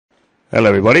Hello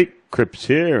everybody, Crips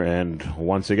here, and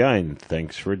once again,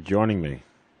 thanks for joining me.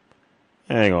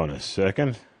 Hang on a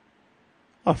second,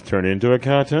 I've turned into a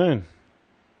cartoon.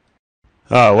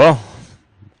 Oh well,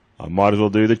 I might as well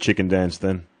do the chicken dance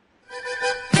then.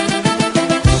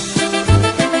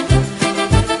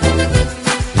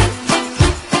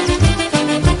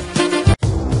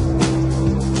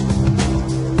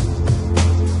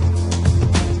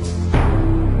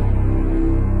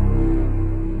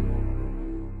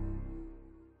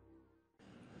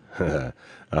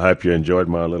 I hope you enjoyed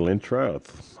my little intro.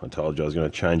 I told you I was going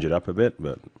to change it up a bit,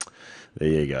 but there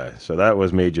you go. So that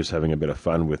was me just having a bit of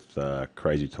fun with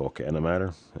Crazy Talk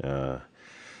Animator.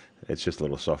 It's just a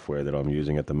little software that I'm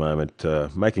using at the moment,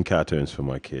 making cartoons for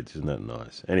my kids. Isn't that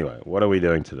nice? Anyway, what are we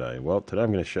doing today? Well, today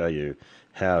I'm going to show you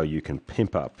how you can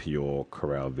pimp up your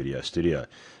Corel VideoStudio.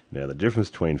 Now, the difference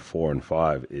between 4 and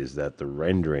 5 is that the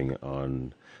rendering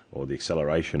on, or the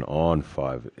acceleration on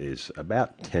 5 is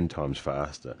about 10 times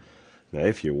faster. Now,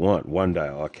 if you want, one day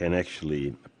I can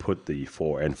actually put the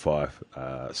 4 and 5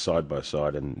 side by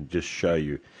side and just show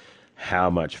you how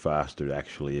much faster it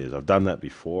actually is. I've done that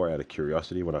before out of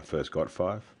curiosity when I first got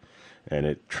 5, and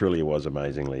it truly was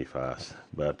amazingly fast.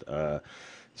 But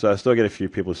so I still get a few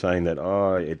people saying that,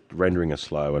 oh, rendering is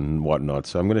slow and whatnot.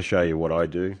 So I'm going to show you what I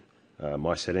do,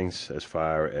 my settings as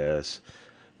far as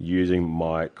using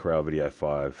my Corel Video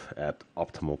 5 at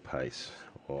optimal pace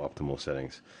or optimal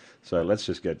settings. So let's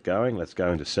just get going. Let's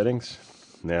go into settings.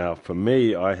 Now for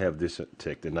me, I have this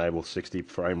ticked, enable 60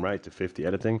 frame rate to 50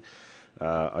 editing.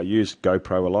 I use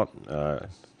GoPro a lot,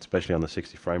 especially on the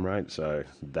 60 frame rate, so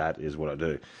that is what I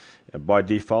do. By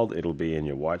default, it'll be in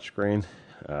your widescreen.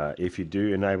 If you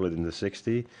do enable it in the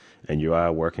 60 and you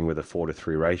are working with a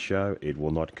 4:3 ratio, it will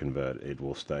not convert. It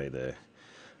will stay there.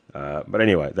 But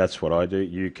anyway, that's what I do.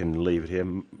 You can leave it here.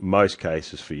 Most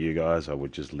cases for you guys, I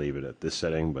would just leave it at this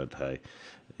setting, but hey,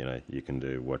 you know, you can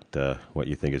do what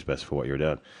you think is best for what you're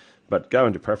doing. But go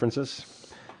into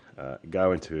preferences,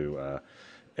 go into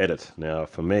edit. Now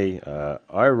for me,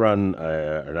 I run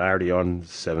an Radeon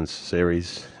 7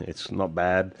 series. It's not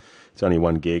bad. It's only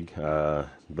 1 gig,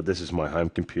 but this is my home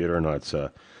computer, and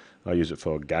I use it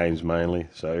for games mainly.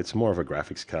 So it's more of a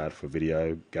graphics card for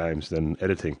video games than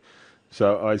editing.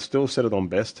 So I still set it on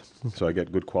best, so I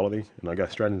get good quality, and I go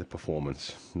straight into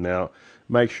performance. Now,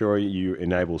 make sure you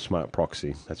enable Smart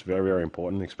Proxy. That's very, very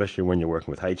important, especially when you're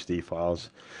working with HD files,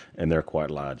 and they're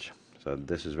quite large. So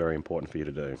this is very important for you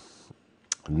to do.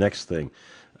 Next thing,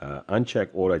 uncheck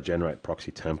Auto Generate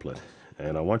Proxy Template,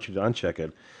 and I want you to uncheck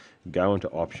it, go into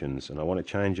Options, and I want to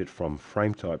change it from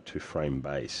Frame Type to Frame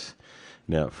Base.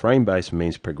 Now, Frame Base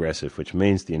means progressive, which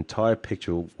means the entire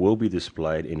picture will be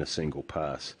displayed in a single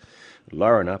pass.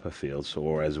 Lower and upper fields,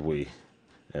 or as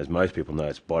most people know,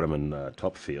 it's bottom and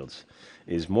top fields,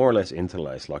 is more or less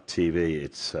interlaced. Like TV,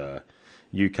 it's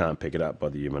you can't pick it up by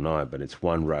the human eye, but it's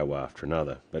one row after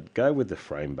another. But go with the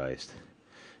frame-based,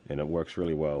 and it works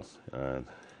really well. And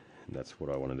that's what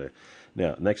I want to do.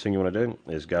 Now, next thing you want to do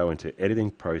is go into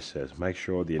editing process. Make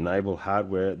sure the enable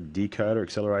hardware decoder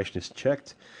acceleration is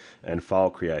checked, and file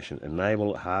creation.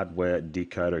 Enable hardware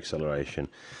decoder acceleration.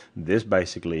 This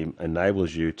basically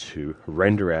enables you to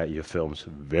render out your films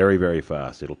very, very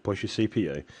fast. It'll push your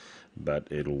CPU, but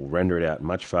it'll render it out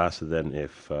much faster than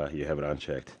if you have it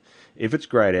unchecked. If it's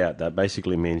grayed out, that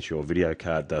basically means your video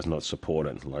card does not support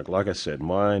it. Like I said,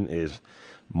 mine is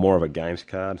more of a games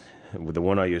card. The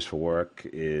one I use for work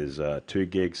is 2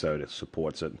 gigs, so it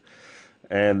supports it.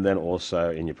 And then also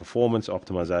in your performance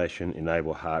optimization,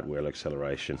 enable hardware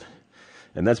acceleration.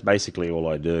 And that's basically all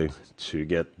I do to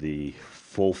get the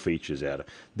full features out.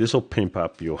 This will pimp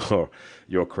up your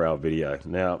Corel video.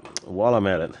 Now, while I'm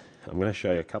at it, I'm going to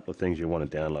show you a couple of things you want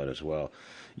to download as well.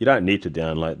 You don't need to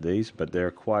download these, but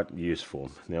they're quite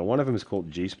useful. Now, one of them is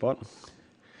called gspot.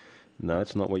 No,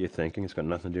 it's not what you're thinking. It's got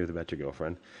nothing to do with about your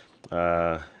girlfriend.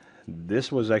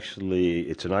 This was actually,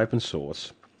 it's an open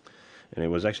source, and it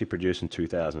was actually produced in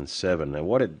 2007. Now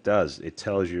what it does, it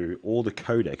tells you all the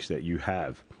codecs that you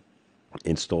have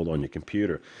installed on your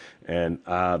computer, and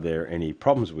are there any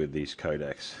problems with these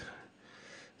codecs.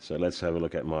 So let's have a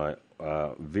look at my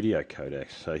video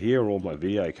codecs. So here are all my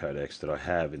video codecs that I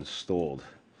have installed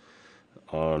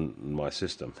on my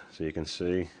system. So you can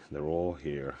see they're all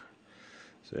here.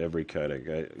 So every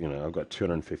codec, you know, I've got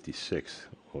 256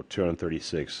 or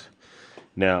 236.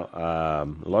 Now,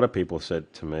 a lot of people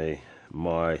said to me,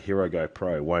 my Hero Go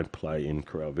Pro won't play in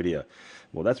Corel Video.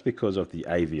 Well, that's because of the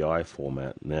AVI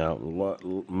format. Now,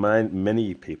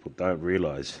 many people don't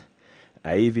realize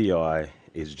AVI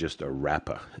is just a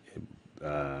wrapper.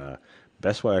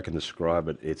 Best way I can describe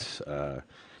it,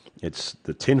 It's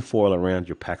the tin foil around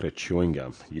your packet of chewing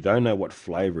gum. You don't know what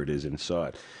flavor it is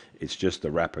inside. It's just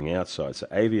the wrapping outside. So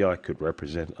AVI could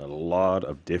represent a lot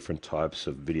of different types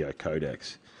of video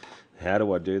codecs. How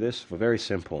do I do this? Well, very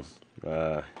simple.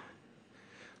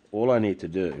 All I need to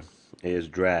do is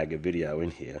drag a video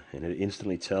in here, and it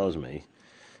instantly tells me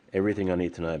everything I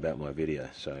need to know about my video.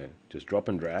 So just drop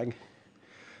and drag.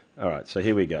 Alright, so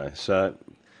here we go. So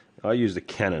I use the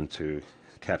Canon to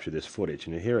capture this footage,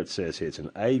 and here it says here it's an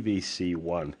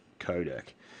AVC1 codec.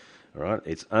 Alright,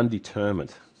 it's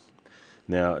undetermined.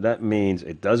 Now that means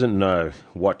it doesn't know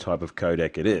what type of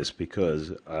codec it is,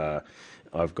 because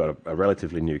I've got a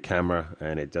relatively new camera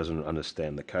and it doesn't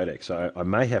understand the codec. So I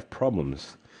may have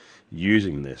problems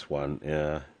using this one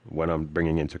when I'm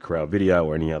bringing into Corel Video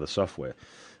or any other software.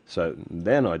 So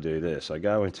then I do this. I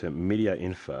go into Media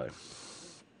Info.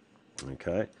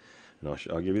 Okay, and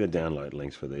I'll give you the download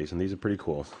links for these, and these are pretty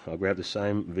cool. I'll grab the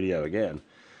same video again,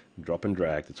 drop and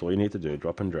drag. That's all you need to do,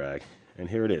 drop and drag, and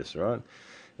here it is, right?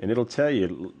 And it'll tell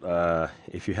you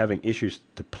if you're having issues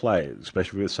to play,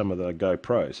 especially with some of the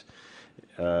GoPros.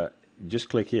 Just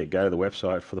click here, go to the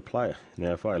website for the player.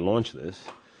 Now if I launch this,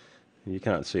 you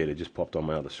can't see it, it just popped on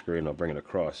my other screen. I'll bring it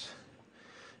across.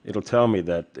 It'll tell me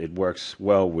that it works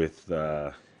well with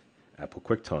Apple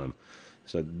QuickTime.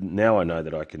 So now I know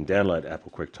that I can download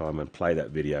Apple QuickTime and play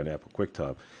that video in Apple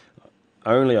QuickTime.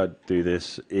 Only I do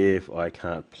this if I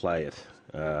can't play it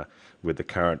with the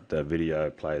current video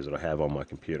players that I have on my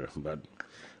computer. But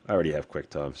I already have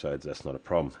QuickTime, so that's not a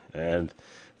problem. And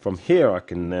from here I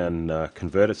can then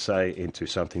convert it, say, into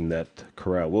something that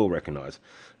Corel will recognize.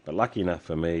 But lucky enough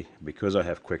for me, because I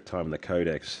have QuickTime, the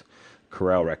codecs,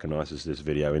 Corel recognizes this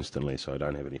video instantly, so I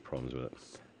don't have any problems with it.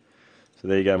 So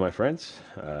there you go, my friends.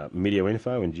 Media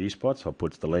Info and GSpots. I'll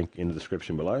put the link in the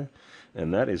description below.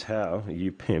 And that is how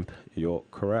you pimp your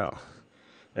Corel.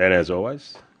 And as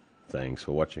always, thanks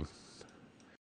for watching.